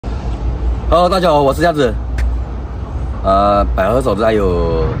Hello， 大家好，我是鸭子。百合嫂子还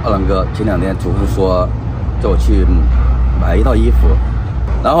有二郎哥前2天嘱咐说叫我去买一套衣服，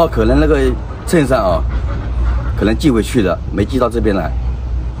然后可能那个衬衫啊，可能寄回去了，没寄到这边来，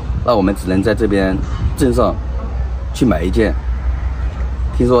那我们只能在这边镇上去买一件。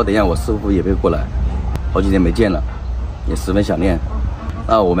听说等一下我师傅也会过来，好几天没见了，也十分想念。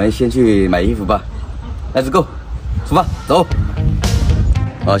那我们先去买衣服吧 ，Let's go， 出发，走。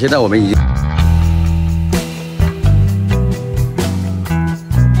好，现在我们已经。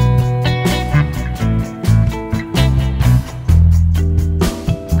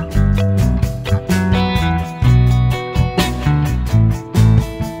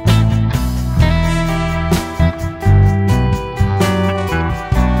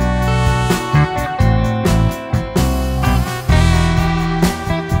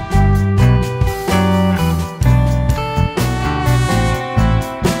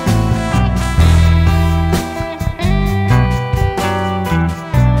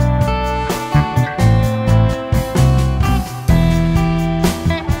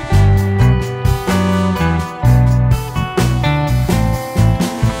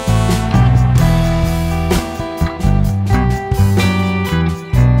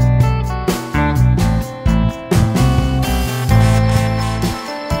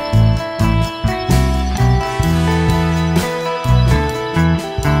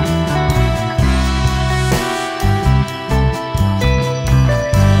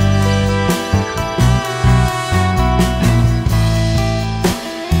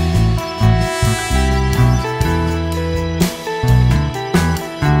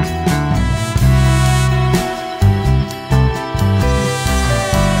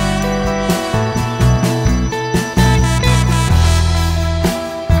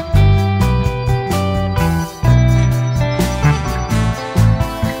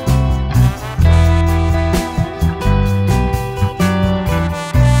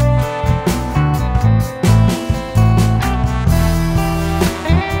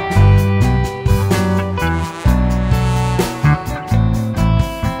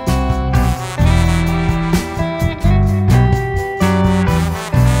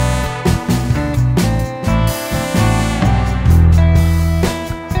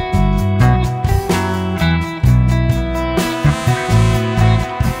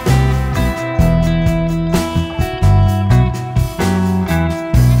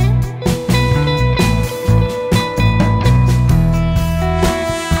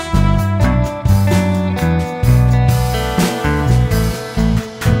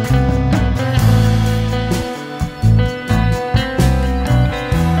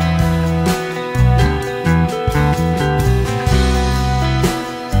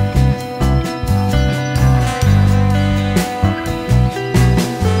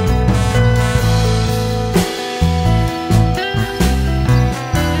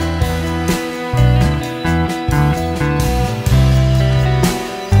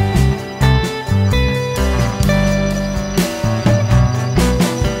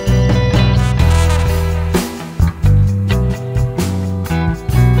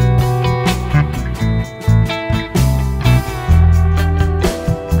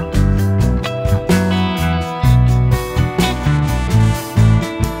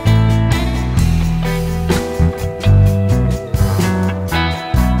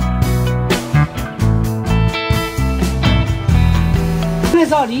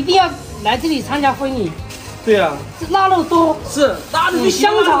你一定要来这里参加婚礼。对呀、啊，腊肉多，是腊肉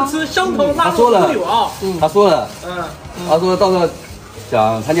香肠吃香肠，他说了，他说了，他说到时候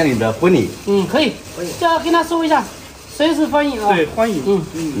想参加你的婚礼。可以，就要跟他说一下，随时欢迎啊。对，欢迎，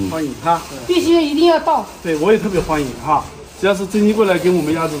欢迎他，必须一定要到。对，我也特别欢迎哈，只要是真心过来跟我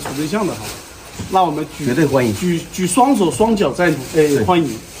们鸭子处对象的哈，那我们绝对欢迎，举双手双脚赞同，欢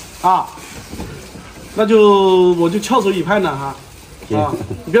迎啊，那就我就翘首以盼了哈。啊！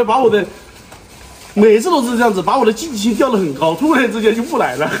你不要把我的每次都是这样子，把我的积极性调得很高，突然之间就不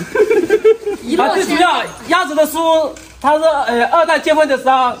来了。最主要鸭子的叔，他是2代结婚的时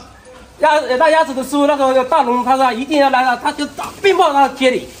候，鸭子的叔那个大龙，他说一定要来了，他就鞭炮他接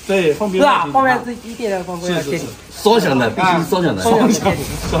你，对，放鞭炮，是吧？放鞭炮一定要放鞭炮接你，双响的，必须是双响的，双响。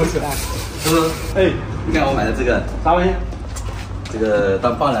是不是？哎，你看我买的这个啥玩意？这个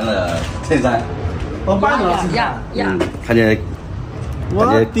当伴郎的衬衫。当伴郎的衬衫。看见。我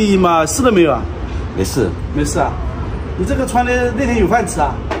的妈，试了没有啊？没事，没事啊。你这个穿的那天有饭吃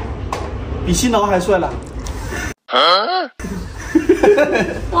啊？比新郎还帅了。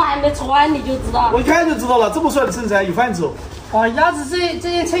我还没穿你就知道。我一看就知道了，这么帅的衬衫有饭吃哦。哇，鸭子这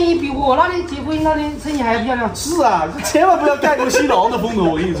件衬衣比我那天结婚那件衬衣还要漂亮。是啊，千万不要盖过新郎的风头，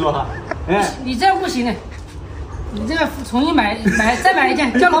我跟你说哈。哎，你这样不行的，你这个重新再买一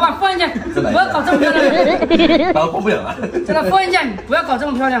件，叫老板换一件，不要搞这么漂亮。老换不了了。叫他换一件，不要搞这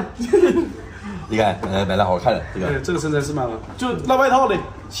么漂亮。你看，买的好看的这个。这个身材是蛮好，就那外套的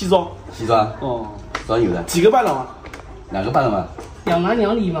西装。西装。哦，装有的。几个伴郎啊？2个伴郎嘛。2男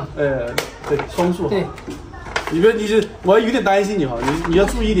2女嘛。对，双数。对。我有点担心你哈，你要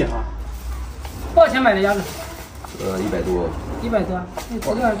注意一点哈。多少钱买的鸭子？100多。100多啊，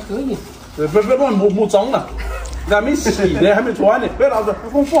这个还可以。不要抹脏了，还没洗呢，还没穿呢，不要拿着，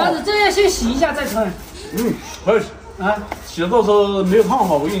放。鸭子这样先洗一下再穿。可以啊，洗了到时候没有烫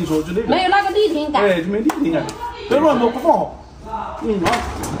好，我跟你说就那个。没有那个立体感。对，就没立体感，不要乱抹，不放好。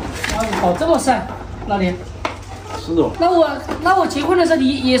哦，这么晒，老李。是哦。那我结婚的时候，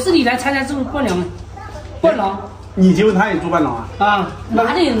也是你来参加这个伴郎。伴郎。你结婚他也做伴郎啊？啊，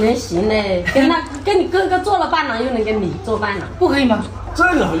哪里能行呢？跟你哥哥做了伴郎，又能跟你做伴郎，不可以吗？这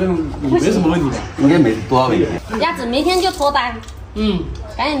个好像没什么问题吧？应该没多少问题。鸭子明天就脱单，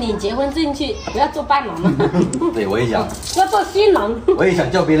赶紧领结婚证去，不要做伴郎了。对，我也想。要做新郎。我也想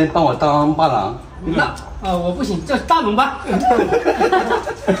叫别人帮我当伴郎。那我不行，叫大龙吧。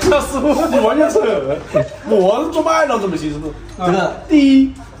这师傅你完全扯，我做伴郎怎么行？这个第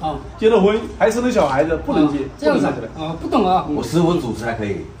一。结了婚还生了小孩子不能结，这样子不懂啊。我师傅主持还可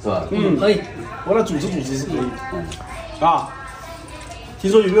以是吧？可以，我来主持是可以。听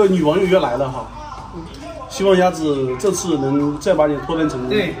说有个女网友要来了哈，希望鸭子这次能再把你脱单成功。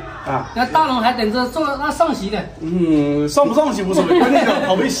对那大龙还等着做那上席的。上不上席无所谓，关键要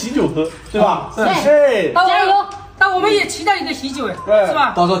讨杯喜酒喝，对吧？对，加油！那我们也期待你的喜酒是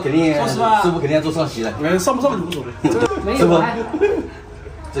吧？到时候肯定师傅肯定要做上席的。上不上就无所谓。没有啊。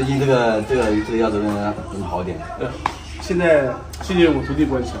最近这个鸭子呢能好一点。现在谢谢我徒弟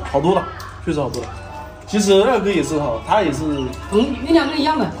关系好多了，确实好多了。其实二哥也是哈，他也是你2个一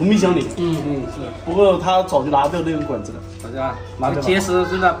样的，同病相怜。是。不过他早就拿掉那根管子了，是吧？那个结石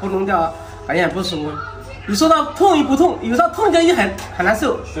真的不弄掉，感觉不舒服。你说到痛与不痛，有时候痛掉也很难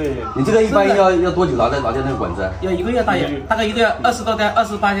受。对。你这个一般要多久拿掉那个管子？要1个月大约，大概1个月20到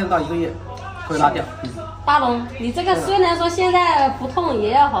28天到1个月会拿掉。大龙，你这个虽然说现在不痛，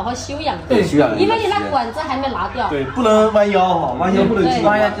也要好好休养。对，休养。因为你那管子还没拿掉。对，不能弯腰哈，弯腰不能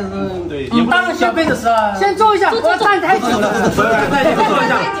弯腰就是对。你当小辈的时候，先坐一下，不要站太久了。坐一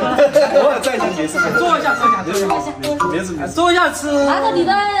下。我再想解释。坐一下。没事。坐一下吃。拿着你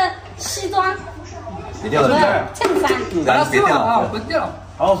的西装。别掉了。衬衫。别掉了。不掉。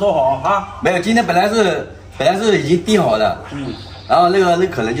好好说好啊。没有，今天本来是已经订好的。然后那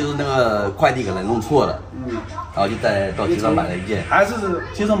可能就是那个快递可能弄错了，然后就再到街上买了一件，还是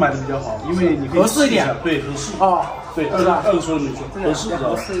街上买的比较好，因为你可以合适一点，对，合适对，二哥说的没错，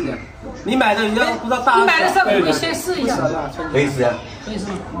合适一点。你买的你要不知道大，你买的时候可以先试一下，可以试呀，可以试。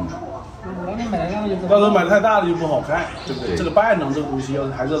老李买的那个就到时候买的太大了就不好看，对不对？这个伴郎这个东西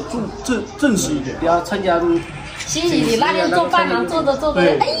还是要正式一点，要参加。心仪，你那天做伴郎做着，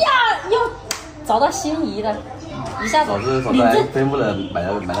哎呀，又找到心仪了。一下子，嫂子还吩咐了买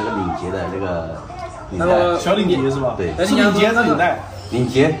那个领结的那个小领结是吧？对，是领结是领带。领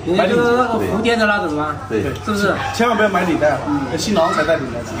结，买就是那个蝴蝶的那种吗？对，是不是？千万不要买领带，新郎才戴领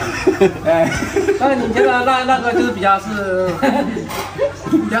带的。哎，那你这个那个就是比较时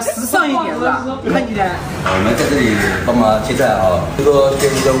尚一点是吧？看起来。我们在这里帮忙接待啊，这个薛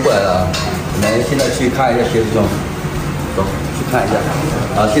师兄过来了，我们现在去看一下薛师兄，走。看一下，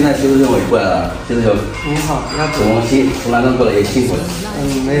现在薛师兄我也过来了，薛师兄，你好，从南昌过来也辛苦了。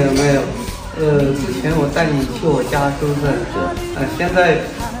没有，之前我带你去我家是不是？现在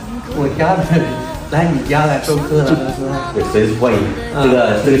我家的来你家来做客了，是吧？对，随时欢迎。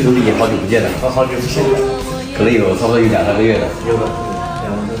这个兄弟也好久不见了，好久不见了，可能差不多有2、3个月了。有了，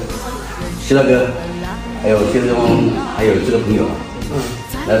薛大哥，还有薛师兄，还有这个朋友，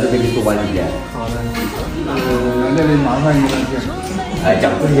来这边去多玩几天。好的。来这里麻烦你了，哎，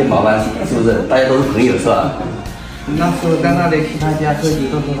讲这些麻烦是不是？大家都是朋友是吧？那时候在那里去他家喝酒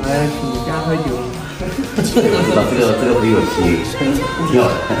的时候，还要去你家喝酒。我知道这个朋友挺好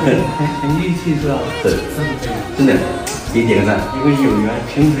的，很义气是吧？对，真的，给你点个赞。一个有缘，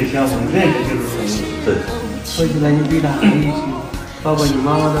萍水相逢，认识就是朋友。对，说起来你对他很义气，包括你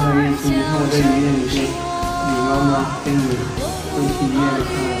妈妈都很义气。你看我在医院里边，你妈妈跟你都去医院里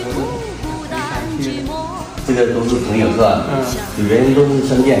看我都很感谢。这个都是朋友是吧？有缘都是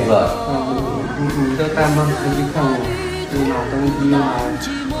相见是吧？你到单帮出去看我，又拿东西又拿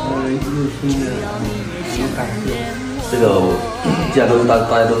又新的，很感谢。这个既然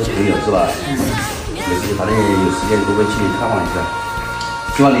大家都是朋友是吧？每次反正有时间都会去看望一下。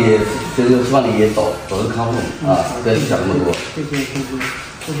希望你也早日康复啊！不要去想那么多。谢谢。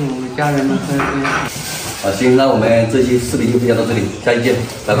这是我们家人的分享。好，行，那我们这期视频就分享到这里，下期见，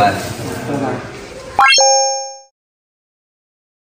拜拜。拜拜。